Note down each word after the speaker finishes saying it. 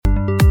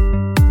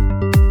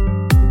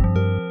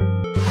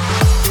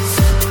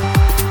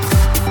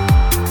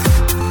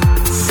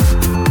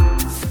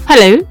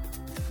Hello,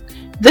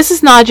 this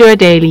is Nigeria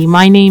Daily.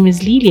 My name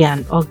is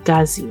Lilian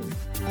Ogazi.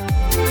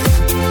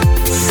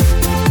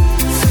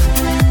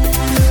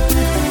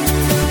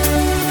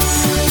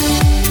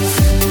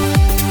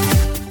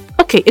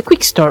 Okay, a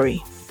quick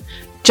story.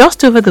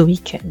 Just over the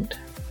weekend,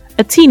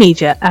 a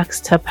teenager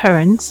asked her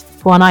parents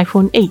for an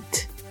iPhone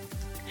 8.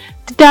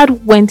 The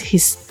dad went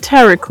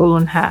hysterical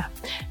on her,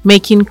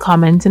 making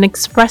comments and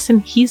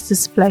expressing his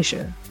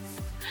displeasure.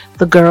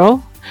 The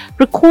girl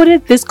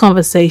recorded this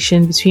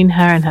conversation between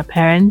her and her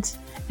parents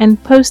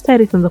and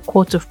posted it on the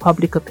court of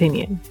public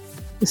opinion,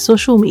 the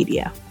social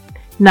media.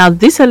 Now,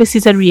 this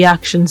elicited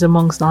reactions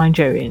amongst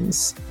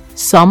Nigerians.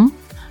 Some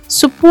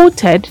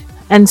supported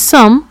and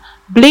some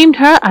blamed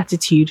her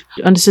attitude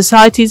on the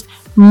society's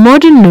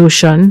modern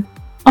notion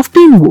of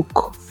being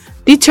woke.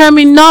 The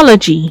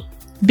terminology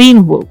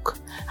being woke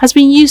has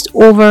been used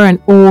over and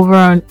over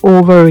and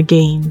over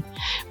again.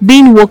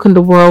 Being woke in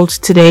the world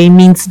today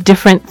means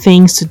different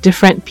things to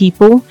different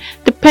people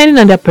depending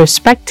on their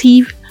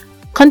perspective,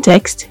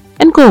 context,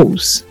 and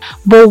goals.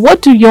 But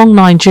what do young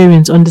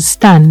Nigerians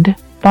understand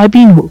by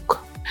being woke?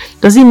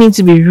 Does it mean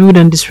to be rude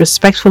and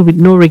disrespectful with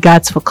no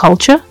regards for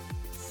culture?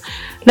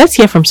 Let's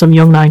hear from some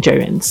young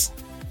Nigerians.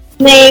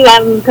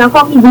 Name, can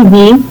call me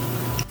Bibi.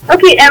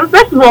 Okay,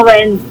 first of all,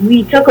 when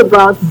we talk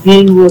about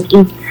being woke,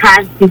 it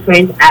has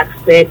different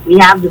aspects. We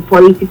have the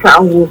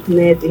political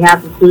wokeness, we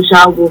have the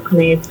social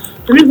wokeness.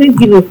 So let me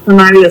give a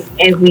summary of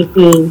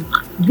everything.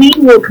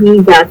 Being woke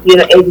means that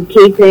you're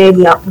educated,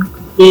 you're up to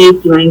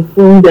date, you're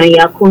informed, and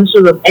you're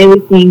conscious of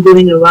everything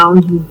going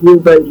around you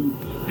globally.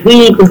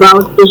 Be it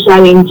about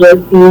social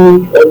injustice,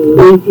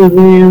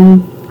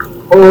 racism,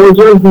 or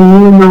just the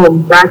new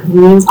norm, that's the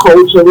new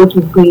culture, what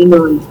is going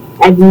on.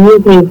 As the new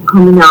things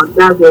coming out,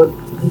 that's what.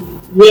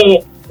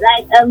 Yeah,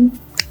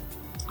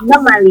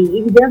 normally, if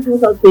you just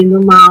look up to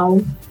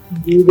normal,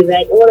 you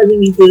right, all of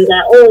them say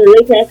like, the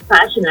latest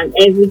fashion and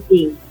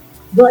everything.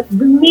 But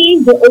the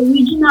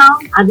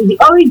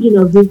origin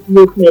of this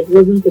movement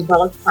wasn't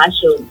about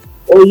fashion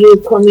or you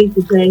coming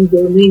to trends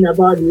or knowing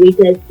about the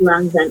latest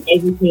slangs and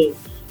everything.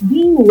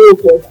 Being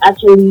woke was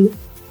actually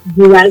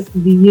derived to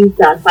be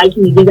used as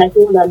fighting against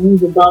all that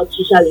means about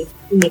social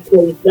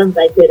inequality, just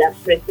like I said, as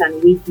stress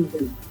and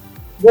racism.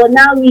 But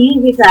now we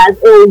use it as,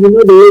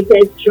 the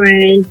latest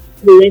trends,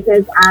 the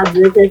latest apps, the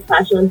latest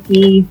fashion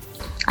piece.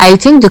 I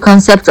think the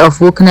concept of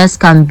wokeness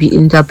can be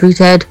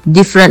interpreted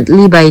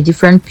differently by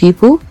different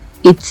people.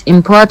 It's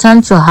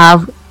important to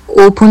have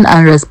open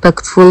and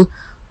respectful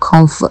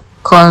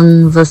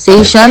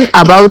conversation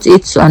about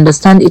it to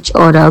understand each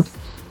other.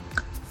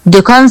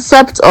 The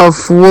concept of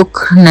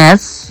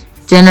wokeness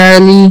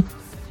generally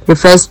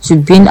refers to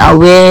being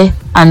aware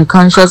and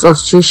conscious of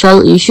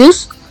social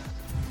issues,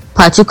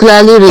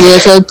 particularly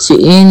related to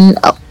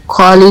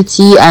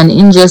inequality and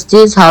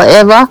injustice.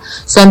 However,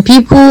 some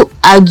people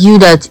argue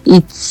that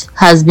it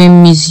has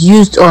been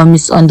misused or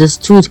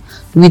misunderstood.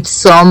 With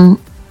some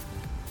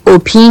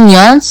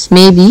opinions,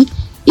 maybe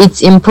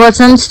it's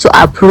important to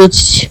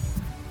approach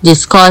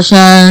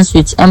discussions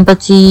with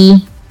empathy,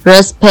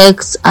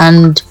 respect,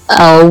 and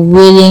a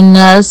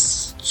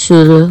willingness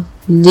to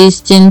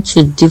listen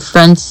to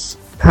different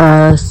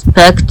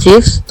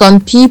perspectives. Some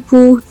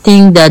people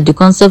think that the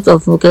concept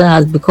of wokeness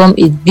has become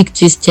a bit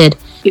twisted.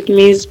 It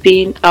means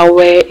being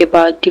aware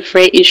about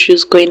different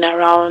issues going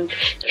around,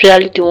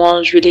 especially the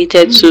ones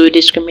related to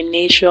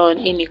discrimination,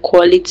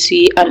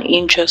 inequality, and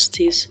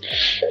injustice.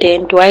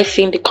 Then, do I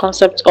think the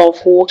concept of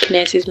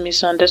wokeness is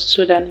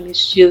misunderstood and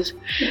misused?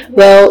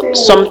 Well,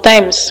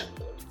 sometimes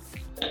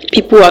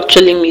people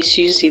actually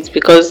misuse it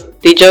because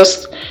they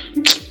just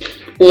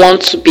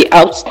want to be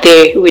out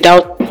there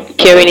without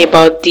caring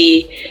about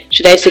the,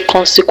 should I say,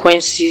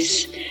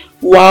 consequences.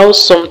 While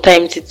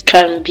sometimes it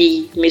can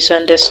be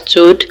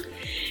misunderstood,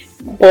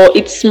 but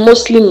it's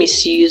mostly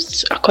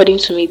misused. According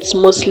to me, it's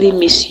mostly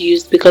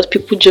misused because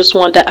people just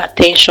want that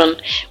attention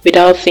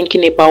without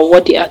thinking about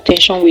what the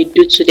attention will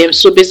do to them.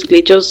 So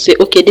basically just say,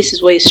 okay, this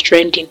is what is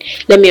trending,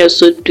 let me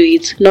also do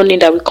it, knowing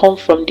that we come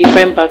from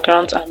different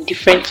backgrounds and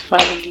different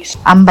families.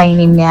 I'm by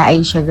name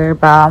Aisha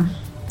Gerba.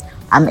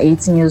 I'm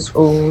 18 years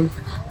old,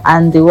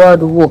 and the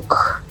word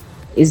woke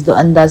is the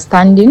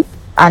understanding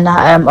and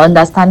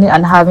understanding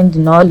and having the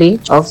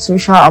knowledge of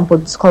social and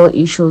political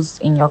issues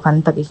in your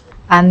country.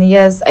 And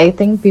yes, I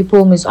think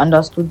people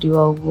misunderstood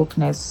your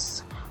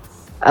wokeness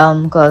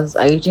because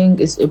I think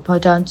it's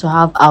important to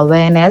have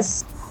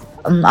awareness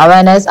and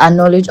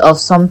knowledge of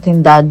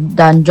something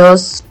than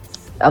just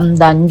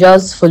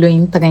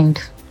following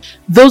trend.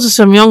 Those are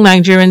some young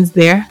Nigerians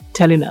there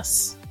telling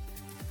us.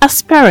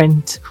 As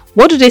parents,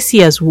 what do they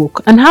see as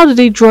woke, and how do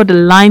they draw the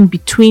line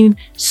between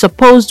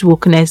supposed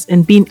wokeness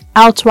and being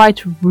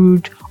outright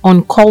rude,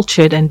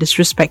 uncultured, and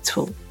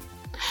disrespectful?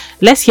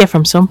 Let's hear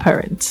from some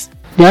parents.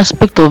 The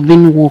aspect of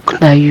being woke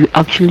that you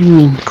actually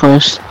mean,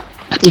 because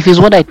if it's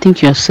what I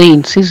think you're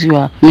saying, since you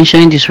are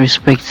mentioning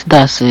disrespect,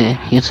 that's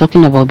you're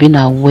talking about being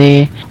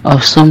aware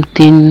of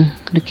something,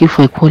 looking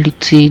for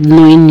equality,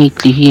 knowing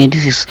it here.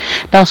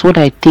 That's what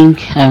I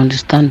think I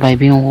understand by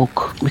being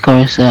woke,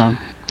 because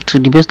to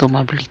the best of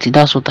my ability.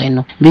 That's what I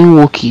know. Being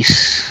woke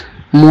is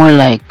more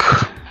like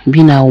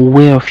being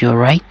aware of your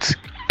rights,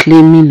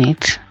 claiming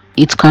it.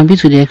 It can be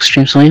to the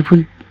extreme. Some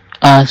people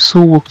are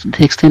so woke to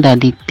the extent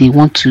that they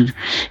want to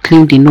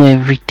claim they know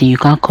everything. You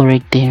can't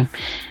correct them.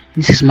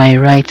 This is my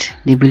right.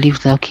 They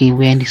believe that, okay,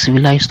 we're in a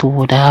civilized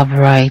world. I have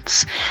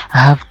rights. I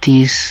have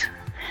this.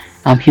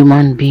 I'm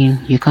human being.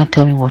 You can't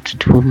tell me what to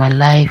do with my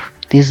life.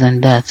 This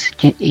and that.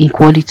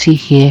 Equality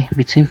here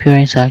between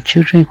parents and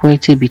children.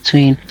 Equality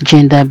between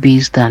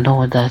gender-based and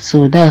all that.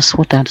 So that's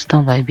what I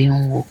understand by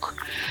being woke.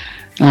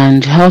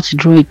 And how to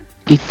draw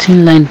a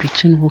thin line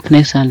between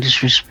wokeness and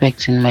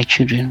disrespect in my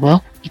children.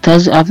 Well,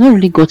 I've not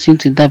really got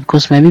into that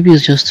because my baby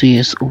is just 2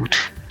 years old.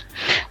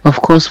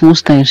 Of course,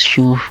 most times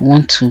she'll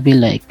want to be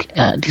like,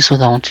 this is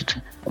what I want to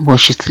do. But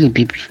she's still a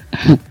baby.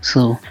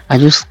 So I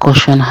just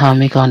caution her,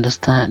 make her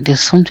understand.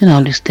 There's something I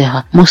always tell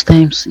her. Most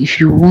times, if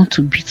you want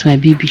to beat my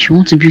baby, she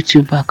wants to beat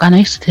you back. And I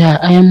used to tell her,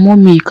 I am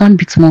mommy, you can't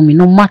beat mommy.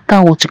 No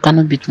matter what, you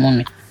cannot beat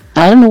mommy.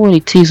 I don't know what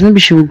it is.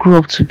 Maybe she will grow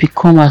up to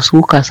become as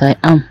woke as I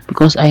am,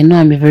 because I know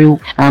I'm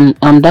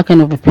that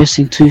kind of a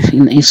person too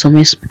in some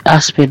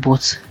aspect.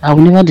 But I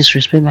will never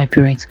disrespect my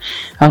parents.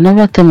 I'll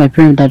never tell my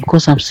parents that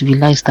because I'm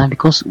civilized and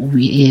because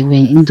we're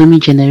Indomie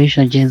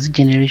generation, Gen Z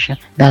generation,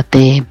 that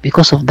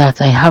because of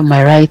that I have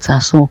my rights,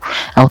 and so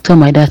I'll tell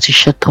my dad to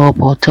shut up,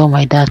 or tell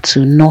my dad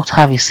to not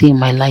have a say in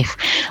my life,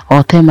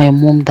 or tell my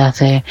mom that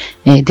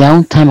their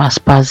own time has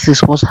passed. This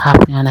is what's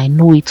happening, and I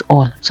know it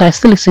all. So I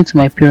still listen to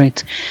my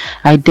parents.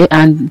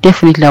 And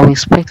definitely I will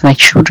expect my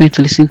children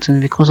to listen to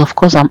me, because of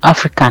course I'm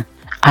African,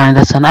 and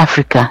as an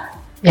African,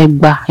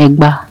 Egba.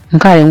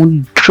 I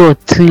won't draw a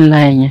thin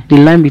line, the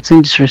line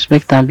between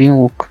disrespect and being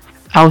woke.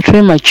 I'll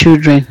train my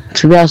children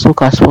to be as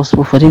woke as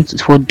possible so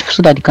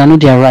that they can know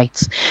their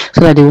rights,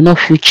 so that they will not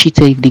feel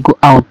cheated if they go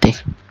out there.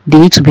 They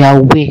need to be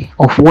aware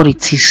of what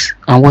it is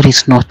and what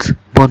it's not,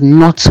 but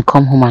not to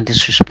come home and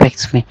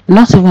disrespect me.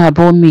 Not even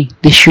about me.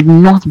 They should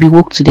not be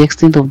woke to the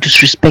extent of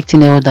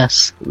disrespecting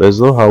others. There's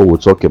no how we'll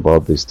talk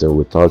about this thing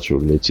without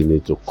relating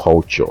it to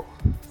culture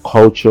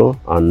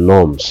and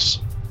norms.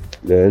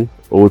 Then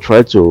we'll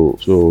try to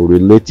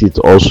relate it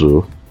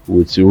also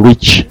with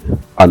rich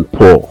and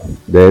poor.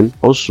 Then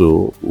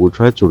also we'll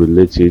try to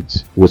relate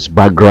it with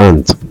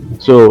background.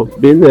 So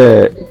being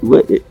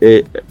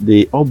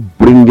the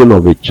upbringing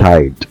of a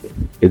child,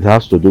 it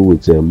has to do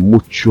with a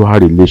mutual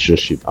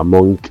relationship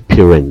among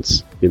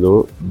parents. You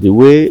know, the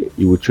way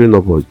you will train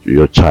up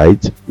your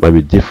child might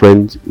be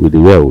different with the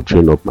way I will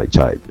train up my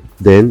child.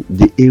 Then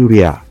the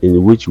area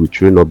in which we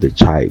train up the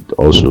child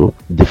also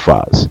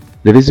differs.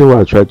 The reason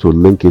why I try to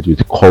link it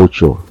with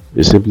culture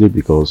is simply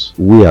because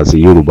we as a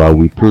Yoruba,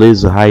 we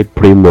place a high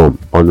premium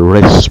on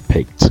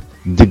respect,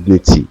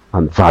 dignity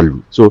and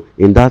value. So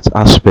in that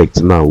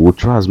aspect now, we'll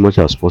try as much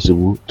as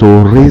possible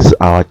to raise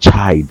our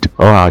child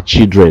or our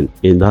children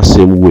in that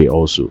same way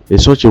also, in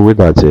such a way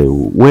that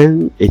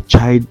when a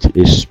child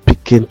is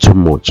speaking too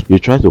much, you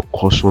try to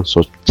caution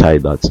such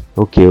child that,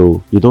 okay,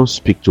 you don't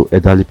speak to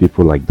elderly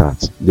people like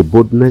that. The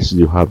boldness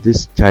you have,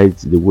 this child,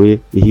 the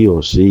way he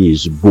or she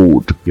is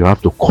bold, you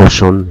have to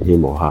caution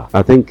him or her.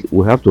 I think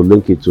we have to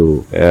link it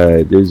to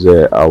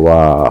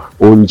our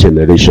own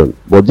generation,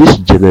 but this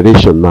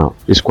generation now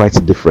is quite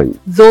different.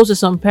 Those are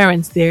some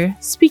parents there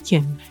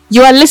speaking.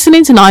 You are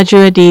listening to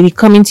Nigeria Daily,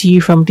 coming to you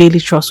from Daily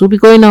Trust. We'll be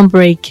going on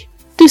break.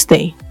 Do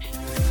stay.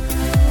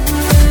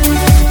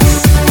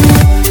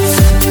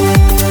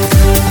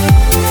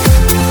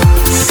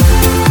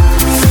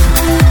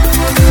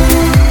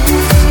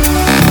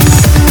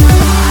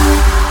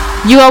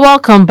 You are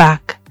welcome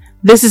back.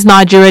 This is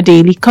Nigeria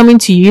Daily, coming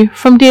to you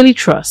from Daily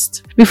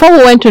Trust. Before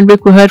we went on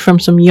break, we heard from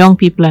some young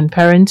people and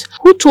parents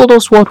who told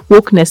us what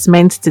wokeness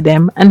meant to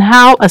them and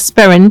how, as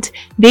parents,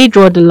 they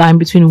draw the line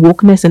between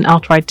wokeness and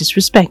outright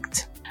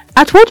disrespect.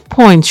 At what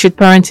point should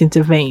parents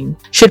intervene?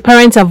 Should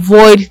parents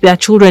avoid their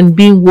children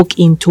being woke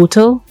in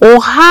total?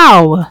 Or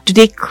how do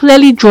they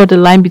clearly draw the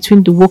line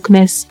between the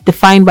wokeness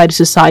defined by the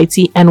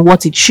society and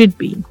what it should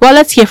be? Well,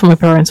 let's hear from a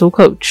parental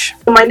coach.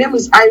 My name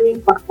is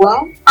Irene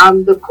Pakwell.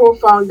 I'm the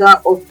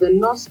co-founder of the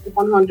North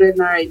 100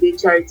 Naira a Day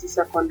Charity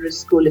Secondary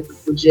School in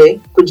Kuje.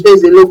 Kuje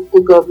is a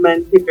local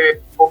government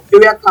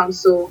area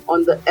council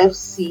on the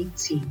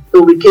FCT.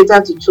 So we cater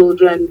to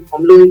children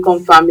from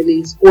low-income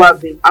families who have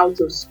been out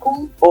of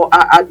school or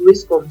are at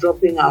risk of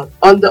dropping out.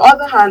 On the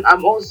other hand,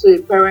 I'm also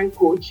a parent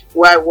coach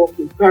where I work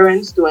with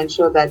parents to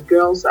ensure that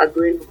girls are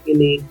growing up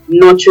in a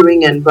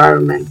nurturing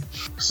environment.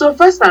 So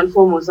first and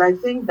foremost, I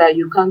think that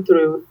you can't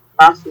throw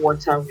bath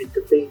water with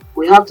the baby.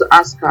 We have to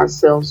ask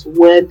ourselves,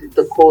 where did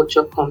the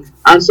culture come from?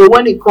 And so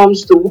when it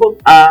comes to work,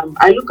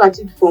 I look at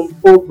it from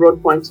 4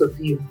 broad points of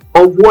view.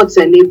 of what's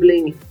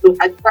enabling it. So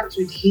I start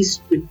with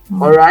history,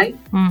 all right?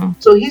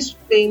 So history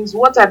means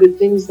what are the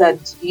things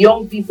that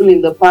young people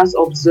in the past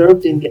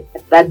observed in their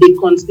that they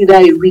consider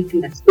a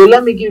weakness. So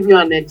let me give you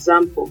an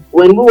example.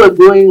 When we were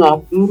growing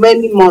up,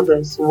 many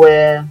mothers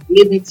were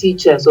maybe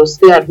teachers or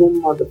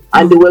stay-at-home mothers,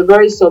 and they were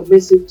very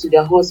submissive to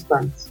their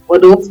husbands.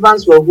 But the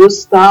husbands were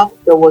hostile,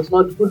 there was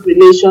not good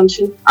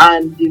relationship,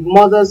 and the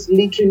mothers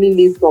literally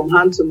lived from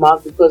hand to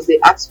mouth because they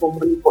asked for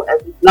money for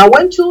everything. Now,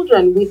 when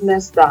children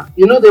witness that,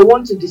 they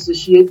want to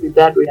dissociate with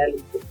that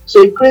reality.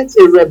 So it creates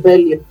a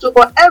rebellion. So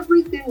for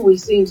everything we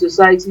see in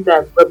society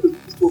that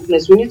represents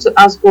wokeness, we need to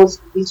ask what's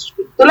the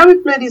history. So let me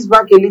play this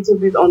back a little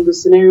bit on the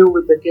scenario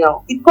with the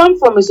girl. It comes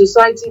from a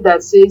society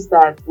that says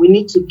that we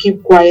need to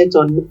keep quiet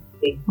on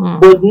nothing,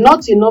 but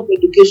not enough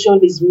education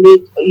is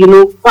made,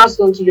 passed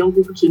on to young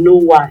people to know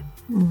why.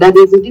 That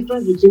there's a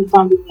difference between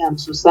family and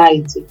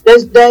society. There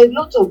is a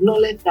lot of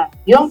knowledge that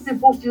young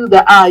people feel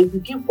that if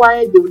you keep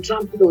quiet, they will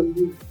trample on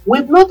you.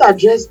 We've not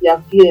addressed their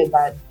fear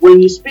that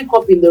when you speak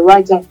up in the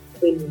right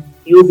avenue,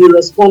 you'll be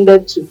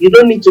responded to. You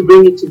don't need to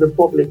bring it to the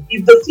public.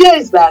 If the fear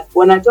is that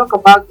when I talk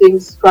about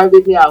things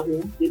privately at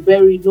home, they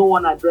bury, no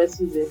one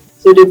addresses it,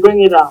 so they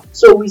bring it out.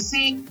 So we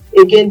see,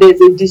 again, there's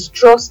a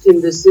distrust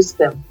in the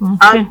system.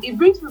 And it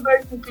brings me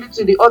very quickly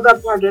to the other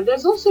part that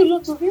there's also a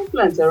lot of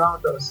influence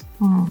around us.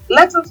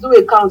 Let us do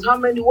a count.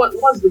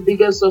 What's the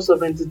biggest source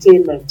of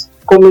entertainment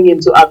coming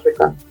into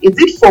Africa? Is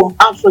it from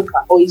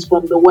Africa or is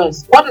from the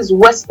West? What is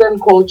Western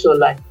culture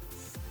like?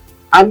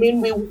 I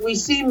mean, we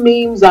see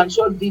memes and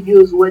short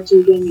videos where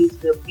children use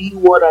the B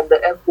word and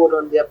the F word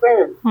on their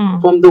parents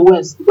from the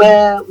West,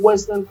 where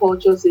Western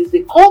culture says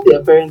they call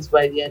their parents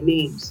by their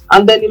names.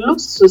 And then it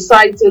looks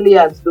societally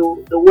as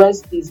though the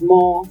West is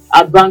more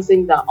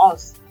advancing than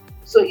us.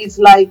 So it's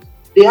like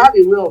they have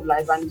a way of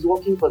life and it's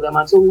working for them,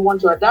 and so we want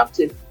to adapt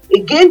it.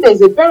 Again,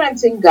 there's a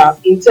parenting gap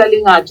in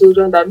telling our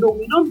children that no,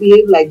 we don't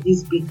behave like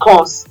this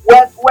because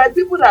where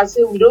people that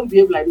say we don't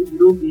behave like this, we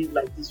don't behave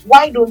like this.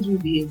 Why don't we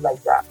behave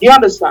like that? You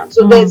understand?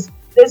 So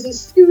there's a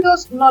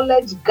serious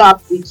knowledge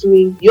gap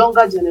between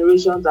younger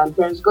generations and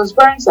parents, because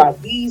parents are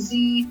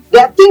busy.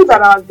 There are things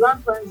that our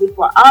grandparents did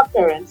for our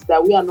parents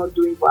that we are not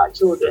doing for our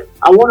children.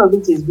 And one of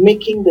it is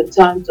making the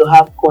time to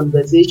have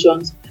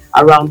conversations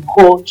around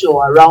culture,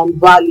 around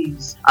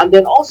values, and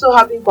then also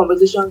having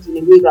conversations in a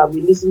way that we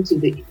listen to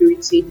the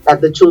insecurity that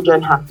the children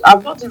have.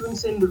 I've not even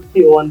seen the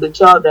video on the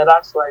child that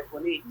asked for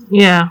iPhone 8.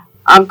 Yeah.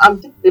 I'm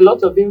thinking a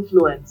lot of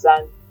influence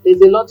and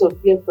there's a lot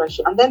of peer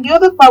pressure. And then the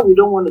other part we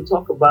don't want to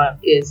talk about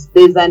is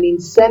there's an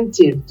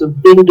incentive to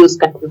bring those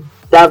kind of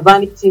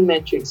vanity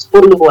metrics,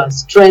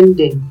 followers,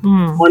 trending,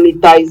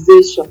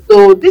 monetization.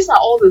 So these are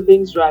all the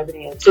things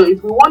driving it. So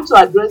if we want to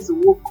address the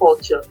woke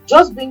culture,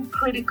 just being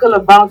critical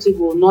about it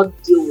will not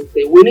deal with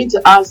it. We need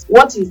to ask,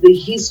 what is the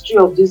history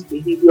of this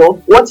behavior?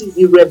 What is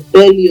the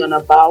rebellion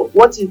about?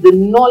 What is the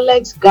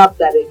knowledge gap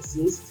that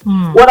exists?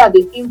 What are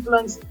the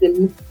influences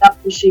that are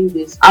pushing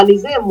this? And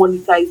is there a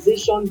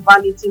monetization,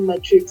 vanity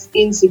metrics,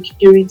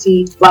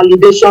 insecurity,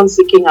 validation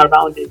seeking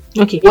around it?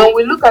 Okay. When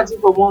we look at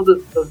it from all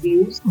the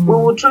views, we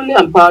will truly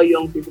empower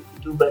young people to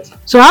do better.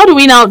 So how do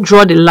we now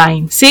draw the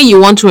line? Say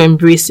you want to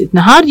embrace it.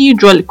 Now, how do you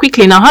draw it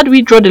quickly? Now, how do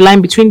we draw the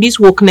line between this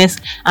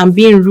wokeness and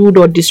being rude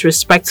or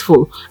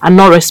disrespectful and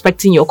not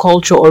respecting your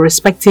culture or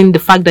respecting the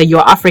fact that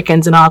you're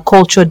Africans and our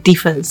culture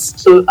differs?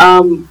 So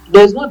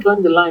there's no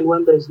drawing the line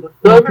when there's no.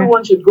 So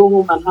everyone should go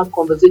home and have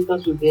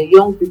conversations with their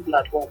young people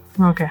at home.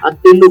 Okay. And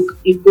say, look,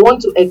 if you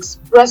want to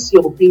express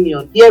your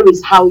opinion, here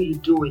is how you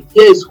do it.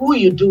 Here is who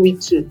you do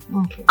it to.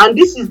 Okay. And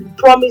this is the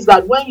promise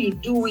that when you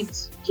do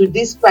it to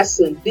this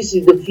person, this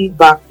is the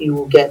feedback you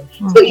will get.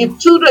 So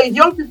if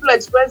young people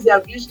express their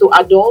views to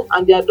adults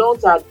and the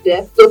adults are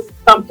deaf, so you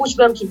can push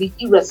them to be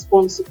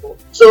irresponsible.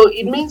 So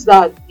it means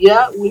that,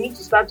 we need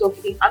to start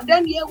talking. And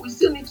then, we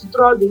still need to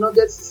throw out the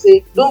nuggets to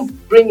say, don't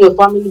bring your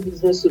family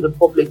business to the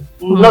public.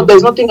 No,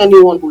 there's nothing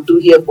anyone will do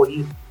here for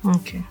you.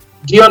 Okay.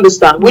 Do you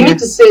understand? We need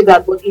to say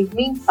that, but in the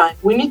meantime,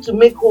 we need to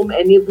make home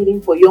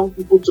enabling for young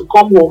people to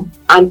come home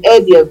and air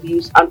their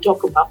views and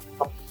talk about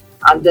it,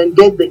 and then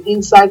get the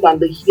insight and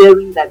the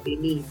hearing that they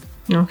need.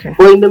 Okay.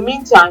 But in the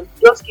meantime,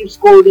 just keep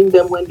scolding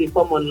them when they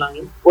come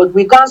online. But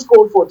we can't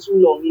scold for too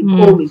long if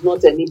home is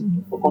not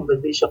enabling for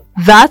conversation.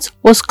 That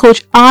was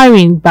Coach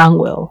Irene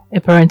Bangwell, a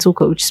parental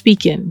coach,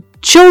 speaking.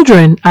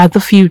 Children are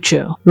the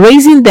future.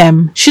 Raising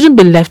them shouldn't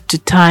be left to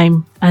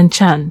time and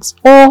chance,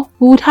 or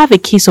we would have a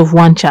case of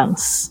one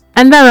chance.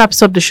 And that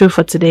wraps up the show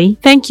for today.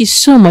 Thank you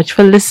so much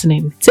for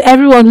listening. To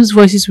everyone whose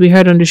voices we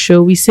heard on the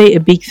show, we say a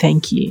big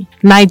thank you.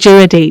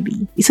 Nigeria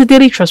Daily is a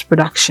Daily Trust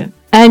production.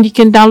 And you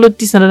can download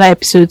these and other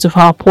episodes of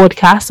our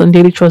podcast on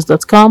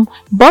dailytrust.com,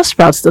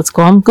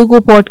 buzzsprouts.com,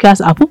 Google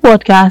Podcasts, Apple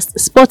Podcasts,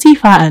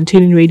 Spotify, and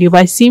TuneIn Radio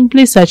by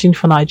simply searching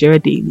for Nigeria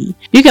Daily.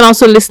 You can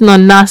also listen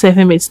on NAS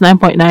FM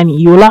 89.9 in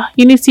Yola,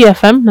 Unity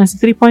FM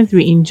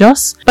 93.3 in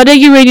Jos,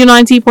 Badegi Radio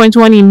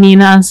 90.1 in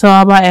Nina, and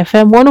Sawaba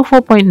FM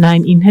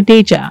 104.9 in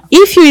Hadeja.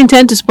 If you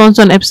intend to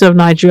sponsor an episode of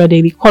Nigeria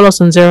Daily, call us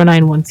on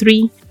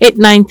 0913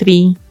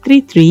 893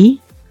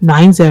 33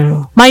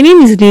 My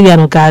name is Lilian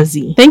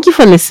Ogazi. Thank you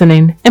for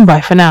listening and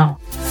bye for now.